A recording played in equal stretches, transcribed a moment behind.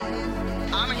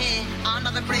I'm here under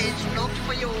the bridge looking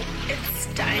for you. It's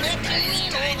Dynamite. Let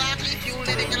me know that if you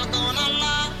let it, you're gonna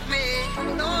love me.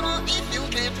 Don't know if you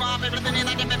care for everything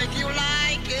that can make you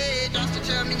like it. Just to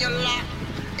tell me you love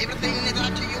everything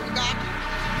that you